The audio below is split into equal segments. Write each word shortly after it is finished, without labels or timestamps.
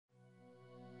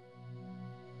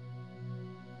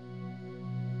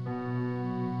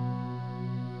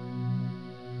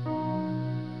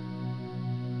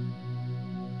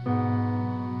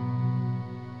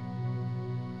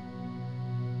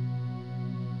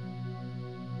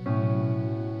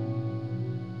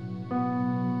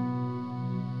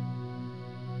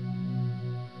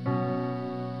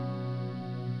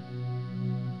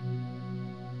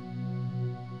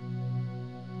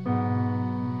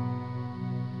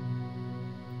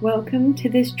Welcome to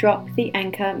this Drop the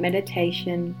Anchor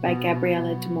meditation by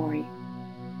Gabriella Demori.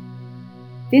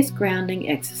 This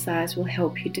grounding exercise will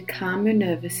help you to calm your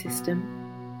nervous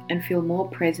system and feel more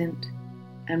present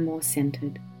and more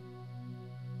centered.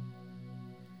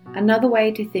 Another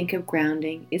way to think of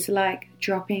grounding is like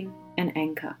dropping an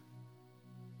anchor.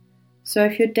 So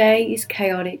if your day is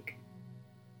chaotic,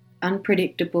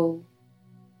 unpredictable,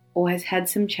 or has had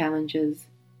some challenges,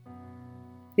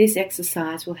 this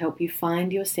exercise will help you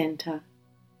find your center,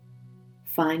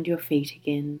 find your feet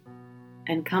again,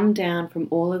 and come down from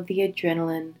all of the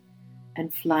adrenaline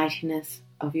and flightiness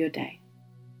of your day.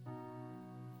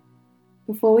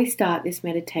 Before we start this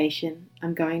meditation,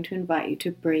 I'm going to invite you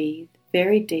to breathe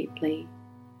very deeply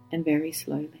and very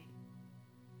slowly.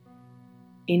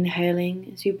 Inhaling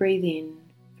as you breathe in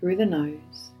through the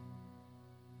nose,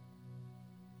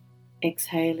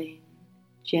 exhaling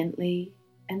gently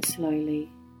and slowly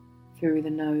through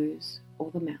the nose or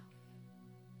the mouth.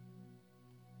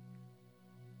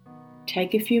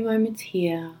 Take a few moments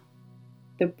here.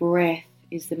 The breath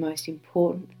is the most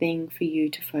important thing for you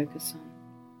to focus on.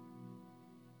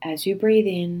 As you breathe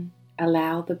in,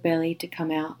 allow the belly to come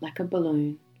out like a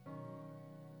balloon.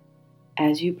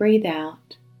 As you breathe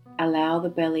out, allow the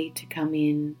belly to come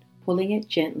in, pulling it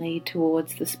gently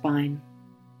towards the spine.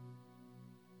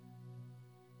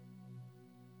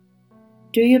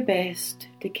 Do your best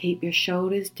to keep your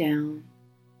shoulders down,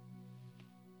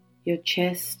 your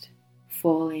chest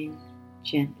falling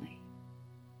gently.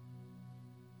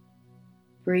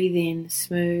 Breathe in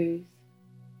smooth,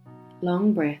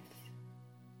 long breaths,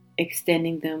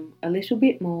 extending them a little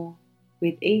bit more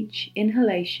with each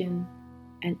inhalation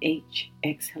and each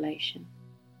exhalation.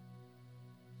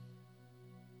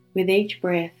 With each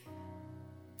breath,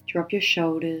 drop your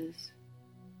shoulders,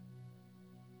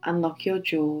 unlock your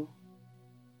jaw,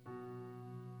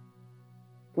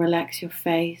 relax your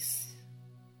face,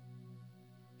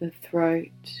 the throat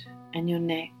and your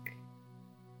neck.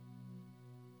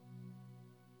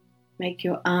 Make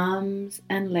your arms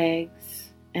and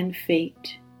legs and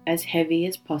feet as heavy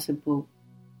as possible.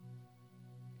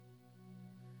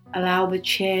 Allow the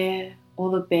chair or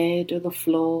the bed or the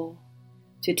floor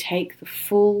to take the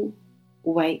full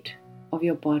weight of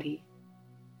your body,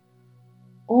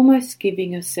 almost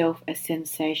giving yourself a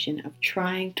sensation of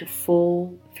trying to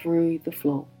fall through the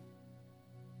floor.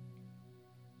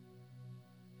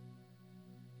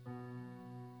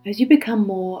 As you become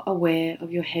more aware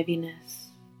of your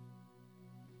heaviness,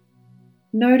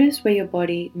 notice where your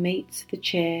body meets the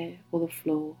chair or the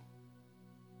floor,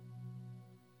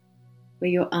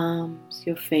 where your arms,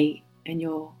 your feet, and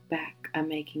your back are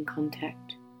making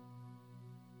contact,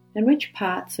 and which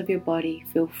parts of your body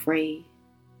feel free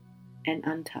and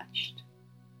untouched.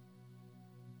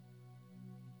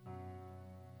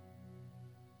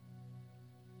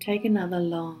 Take another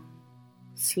long,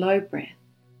 slow breath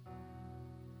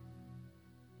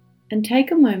and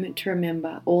take a moment to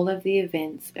remember all of the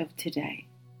events of today.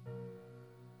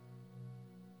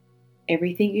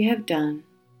 Everything you have done,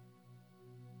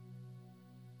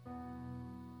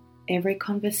 every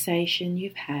conversation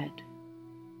you've had,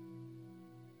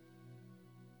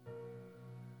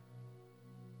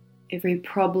 every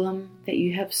problem that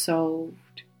you have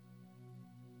solved,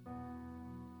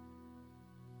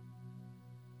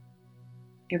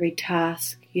 every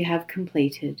task you have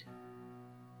completed,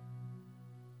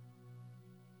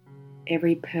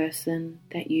 every person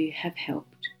that you have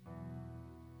helped.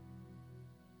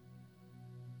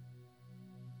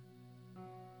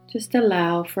 Just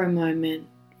allow for a moment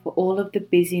for all of the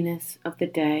busyness of the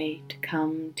day to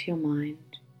come to your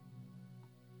mind.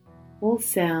 All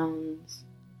sounds,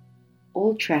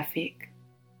 all traffic,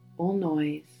 all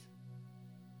noise,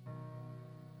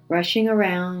 rushing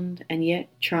around and yet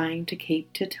trying to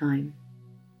keep to time.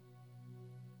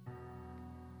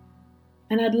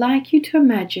 And I'd like you to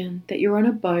imagine that you're on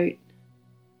a boat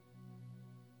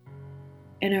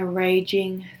in a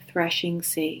raging, thrashing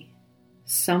sea,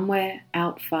 somewhere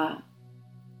out far.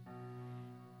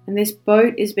 And this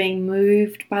boat is being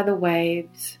moved by the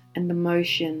waves and the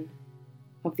motion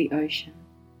of the ocean.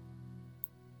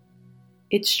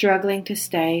 It's struggling to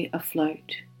stay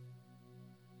afloat.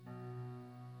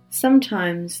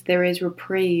 Sometimes there is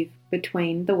reprieve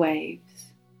between the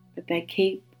waves, but they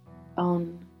keep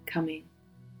on coming.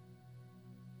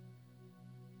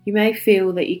 You may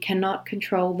feel that you cannot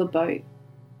control the boat,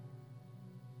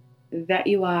 that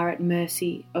you are at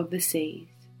mercy of the seas.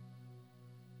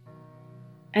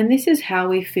 And this is how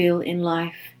we feel in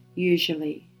life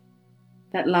usually,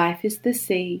 that life is the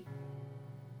sea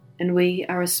and we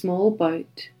are a small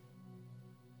boat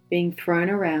being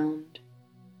thrown around,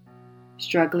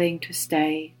 struggling to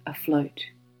stay afloat.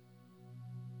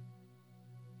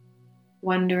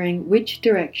 wondering which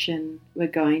direction we're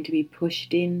going to be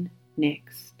pushed in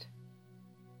next,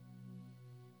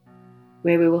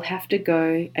 where we will have to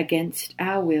go against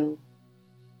our will,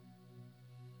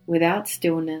 without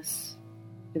stillness,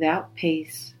 without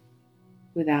peace,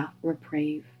 without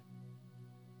reprieve.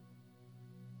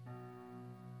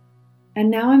 And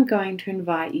now I'm going to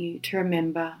invite you to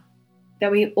remember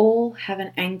that we all have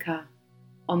an anchor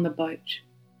on the boat,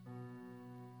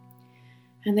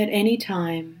 and that any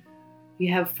time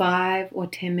you have 5 or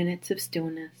 10 minutes of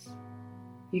stillness,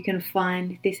 you can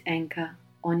find this anchor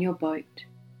on your boat.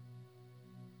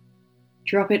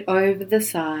 Drop it over the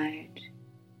side,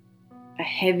 a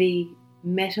heavy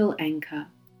metal anchor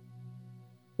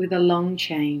with a long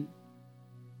chain.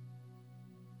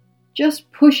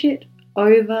 Just push it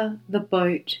over the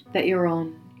boat that you're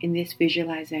on in this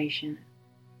visualization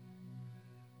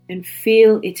and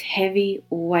feel its heavy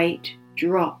weight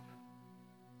drop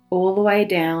all the way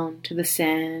down to the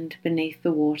sand beneath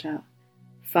the water,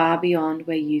 far beyond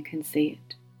where you can see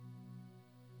it.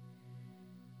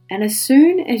 And as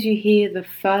soon as you hear the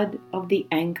thud of the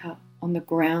anchor on the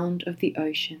ground of the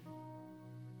ocean,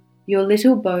 your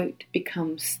little boat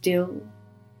becomes still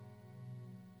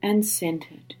and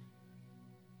centered.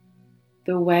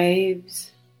 The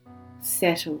waves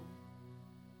settle,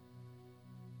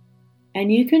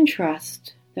 and you can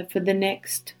trust that for the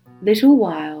next little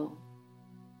while,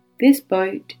 this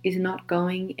boat is not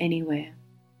going anywhere.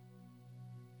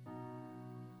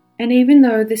 And even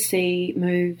though the sea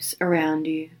moves around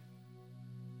you,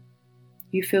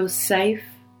 you feel safe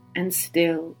and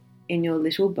still in your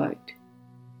little boat.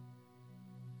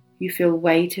 You feel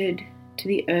weighted to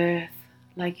the earth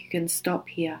like you can stop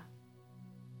here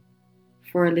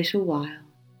for a little while.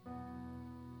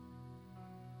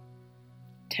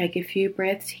 Take a few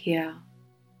breaths here.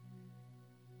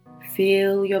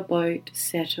 Feel your boat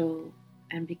settle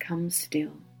and become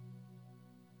still.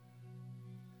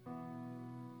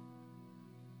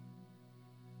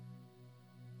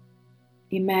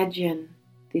 Imagine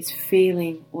this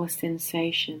feeling or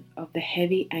sensation of the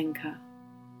heavy anchor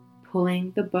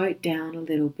pulling the boat down a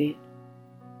little bit,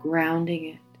 grounding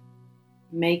it,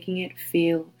 making it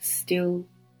feel still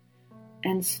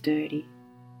and sturdy,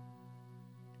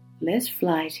 less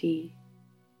flighty,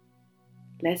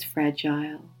 less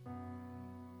fragile.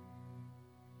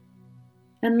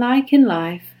 And like in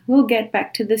life, we'll get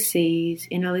back to the seas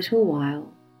in a little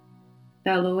while.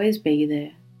 They'll always be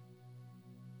there.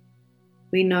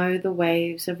 We know the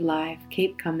waves of life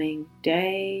keep coming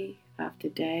day after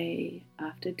day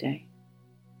after day.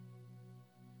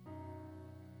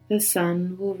 The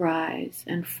sun will rise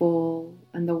and fall,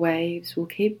 and the waves will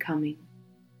keep coming.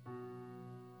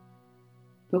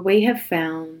 But we have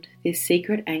found this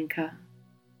secret anchor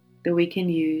that we can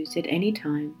use at any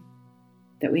time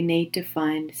that we need to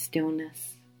find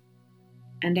stillness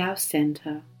and our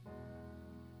center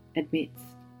amidst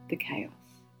the chaos.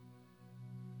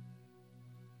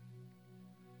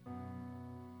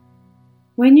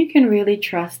 When you can really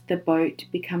trust the boat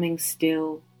becoming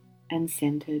still and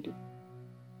centered,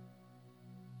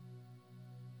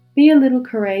 be a little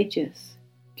courageous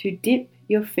to dip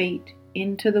your feet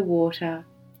into the water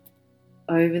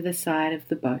over the side of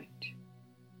the boat.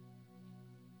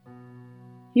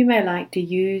 You may like to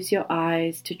use your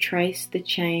eyes to trace the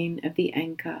chain of the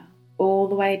anchor all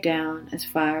the way down as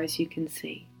far as you can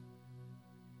see.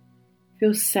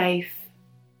 Feel safe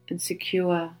and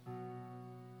secure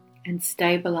and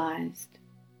stabilized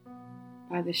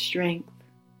by the strength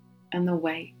and the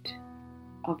weight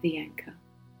of the anchor.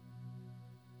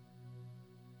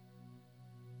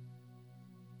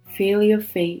 Feel your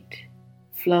feet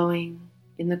flowing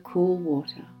in the cool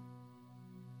water.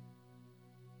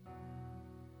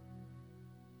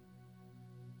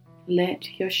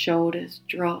 Let your shoulders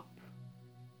drop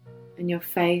and your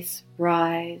face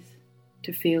rise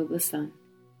to feel the sun.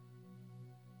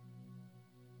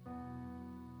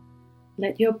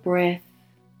 Let your breath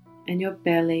and your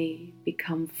belly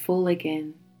become full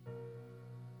again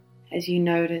as you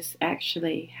notice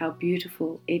actually how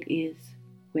beautiful it is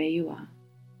where you are.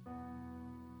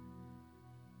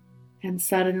 And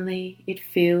suddenly it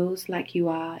feels like you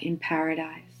are in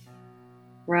paradise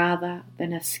rather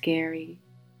than a scary,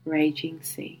 raging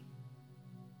sea.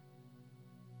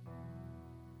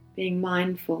 Being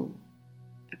mindful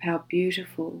of how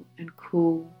beautiful and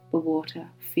cool the water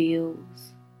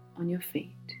feels on your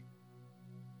feet.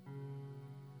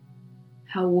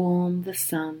 How warm the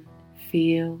sun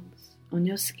feels on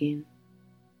your skin.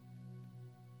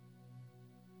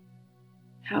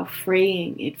 How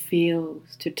freeing it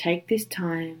feels to take this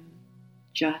time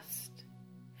just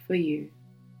for you.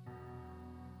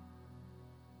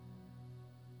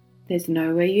 There's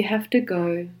nowhere you have to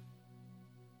go.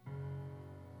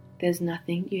 There's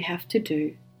nothing you have to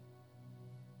do.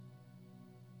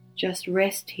 Just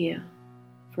rest here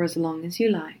for as long as you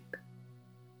like,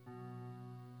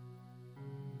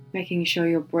 making sure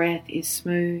your breath is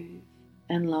smooth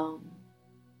and long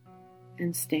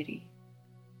and steady.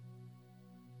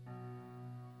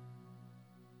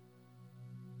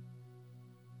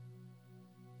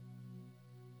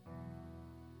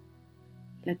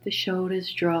 Let the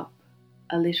shoulders drop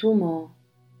a little more.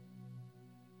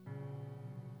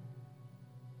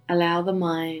 Allow the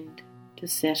mind to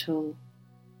settle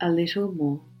a little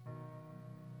more.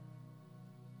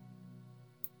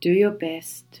 Do your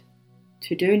best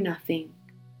to do nothing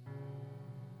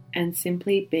and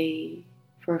simply be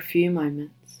for a few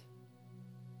moments.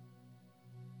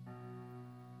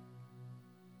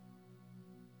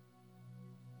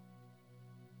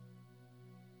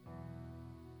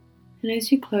 And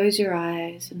as you close your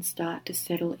eyes and start to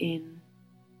settle in,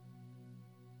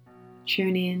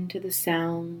 tune in to the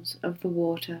sounds of the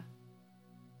water.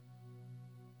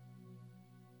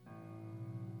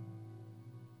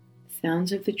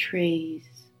 Sounds of the trees,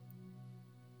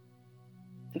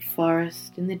 the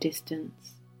forest in the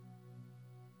distance.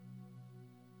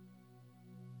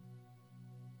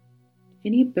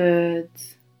 Any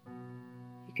birds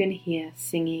you can hear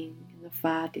singing in the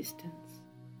far distance.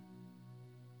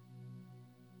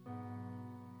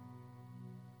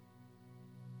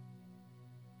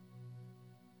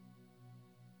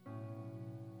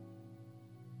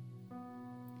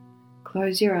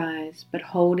 Close your eyes, but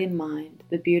hold in mind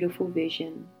the beautiful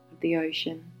vision of the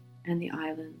ocean and the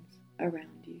islands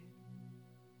around you.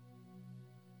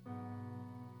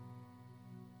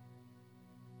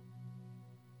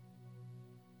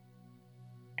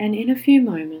 And in a few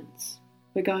moments,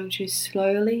 we're going to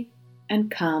slowly and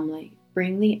calmly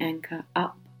bring the anchor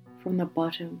up from the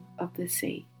bottom of the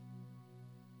sea.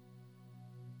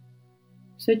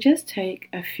 So just take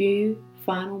a few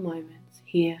final moments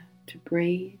here to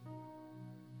breathe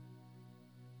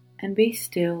and be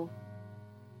still.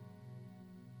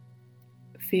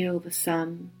 Feel the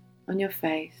sun on your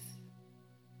face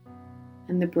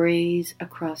and the breeze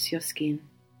across your skin.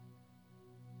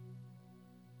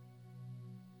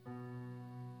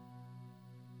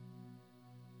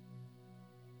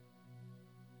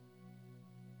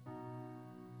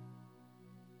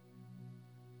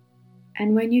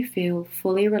 And when you feel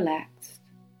fully relaxed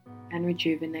and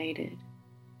rejuvenated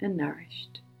and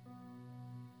nourished,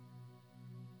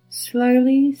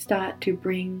 slowly start to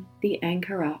bring the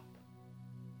anchor up,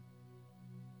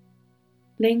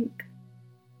 link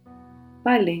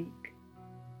by link,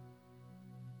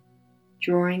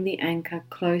 drawing the anchor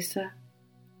closer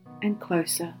and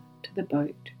closer to the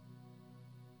boat.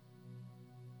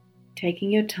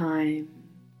 Taking your time,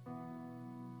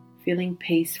 feeling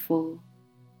peaceful,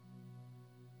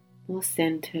 more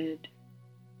centered,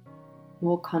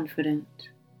 more confident,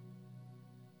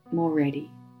 more ready.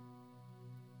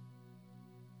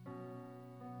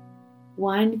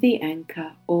 Wind the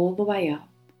anchor all the way up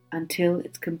until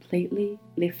it's completely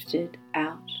lifted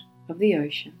out of the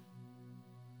ocean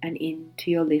and into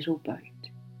your little boat.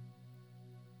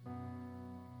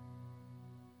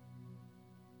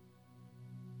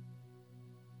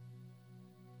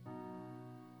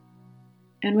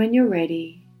 And when you're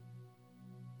ready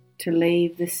to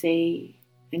leave the sea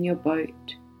and your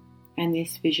boat and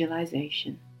this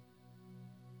visualization,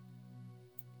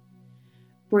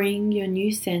 bring your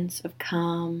new sense of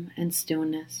calm and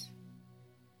stillness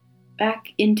back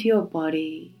into your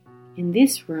body in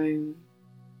this room,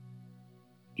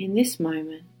 in this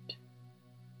moment,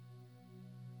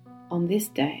 on this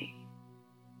day.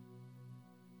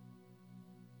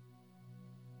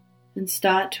 And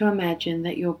start to imagine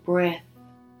that your breath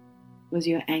was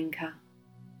your anchor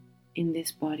in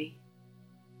this body,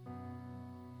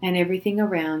 and everything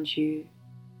around you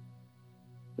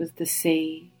was the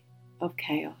sea of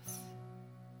chaos.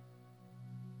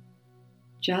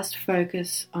 Just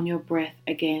focus on your breath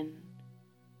again,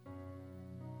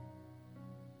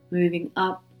 moving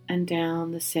up and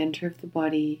down the center of the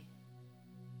body,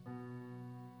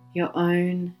 your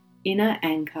own inner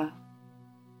anchor,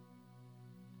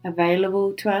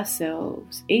 available to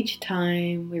ourselves each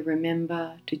time we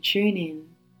remember to tune in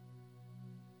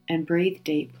and breathe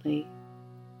deeply,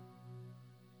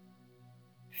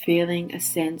 feeling a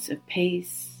sense of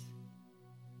peace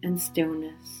and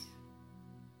stillness.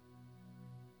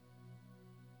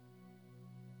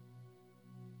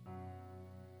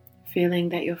 Feeling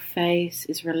that your face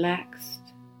is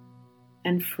relaxed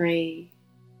and free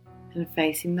and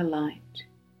facing the light.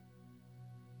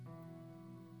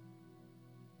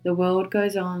 The world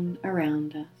goes on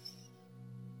around us,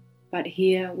 but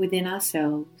here within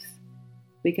ourselves,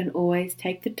 we can always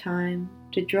take the time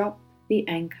to drop the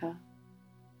anchor,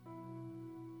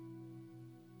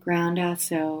 ground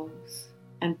ourselves,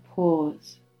 and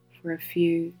pause for a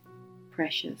few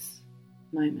precious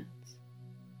moments.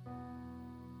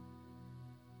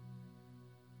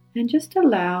 And just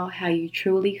allow how you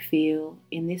truly feel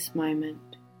in this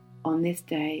moment, on this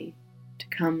day, to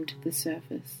come to the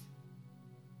surface.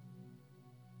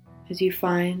 As you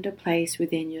find a place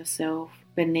within yourself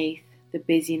beneath the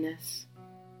busyness,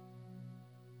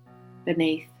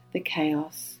 beneath the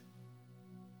chaos,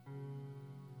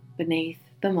 beneath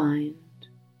the mind,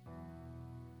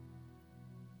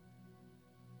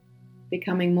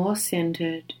 becoming more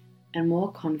centered and more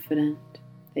confident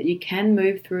that you can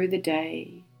move through the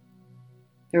day,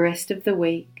 the rest of the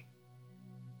week,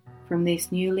 from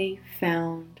this newly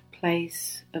found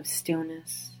place of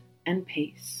stillness and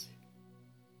peace.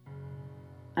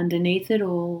 Underneath it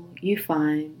all, you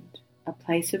find a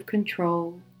place of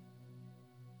control,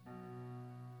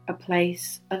 a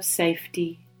place of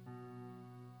safety,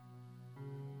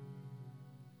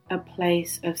 a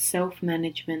place of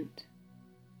self-management,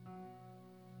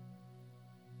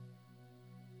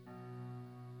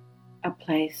 a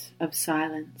place of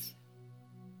silence,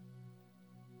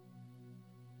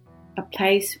 a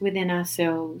place within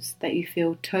ourselves that you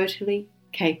feel totally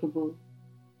capable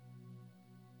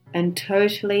and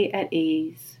totally at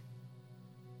ease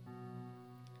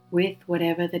with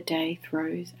whatever the day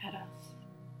throws at us.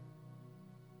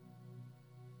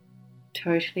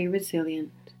 Totally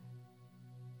resilient,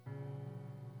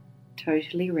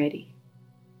 totally ready,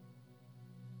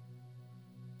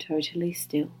 totally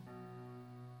still.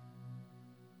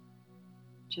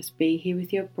 Just be here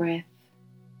with your breath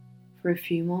for a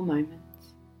few more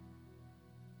moments.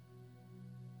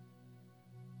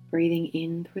 Breathing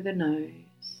in through the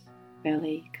nose,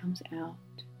 belly comes out.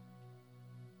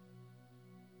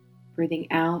 Breathing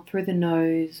out through the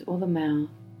nose or the mouth,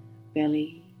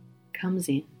 belly comes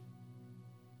in.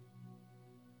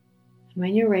 And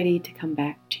when you're ready to come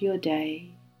back to your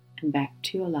day and back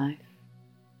to your life,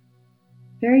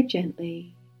 very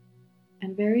gently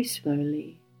and very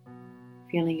slowly,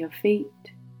 feeling your feet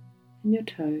and your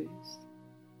toes,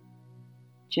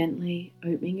 gently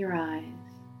opening your eyes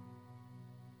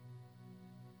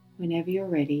whenever you're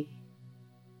ready,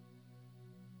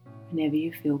 whenever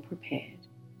you feel prepared.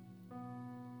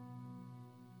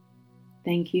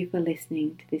 Thank you for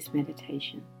listening to this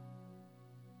meditation.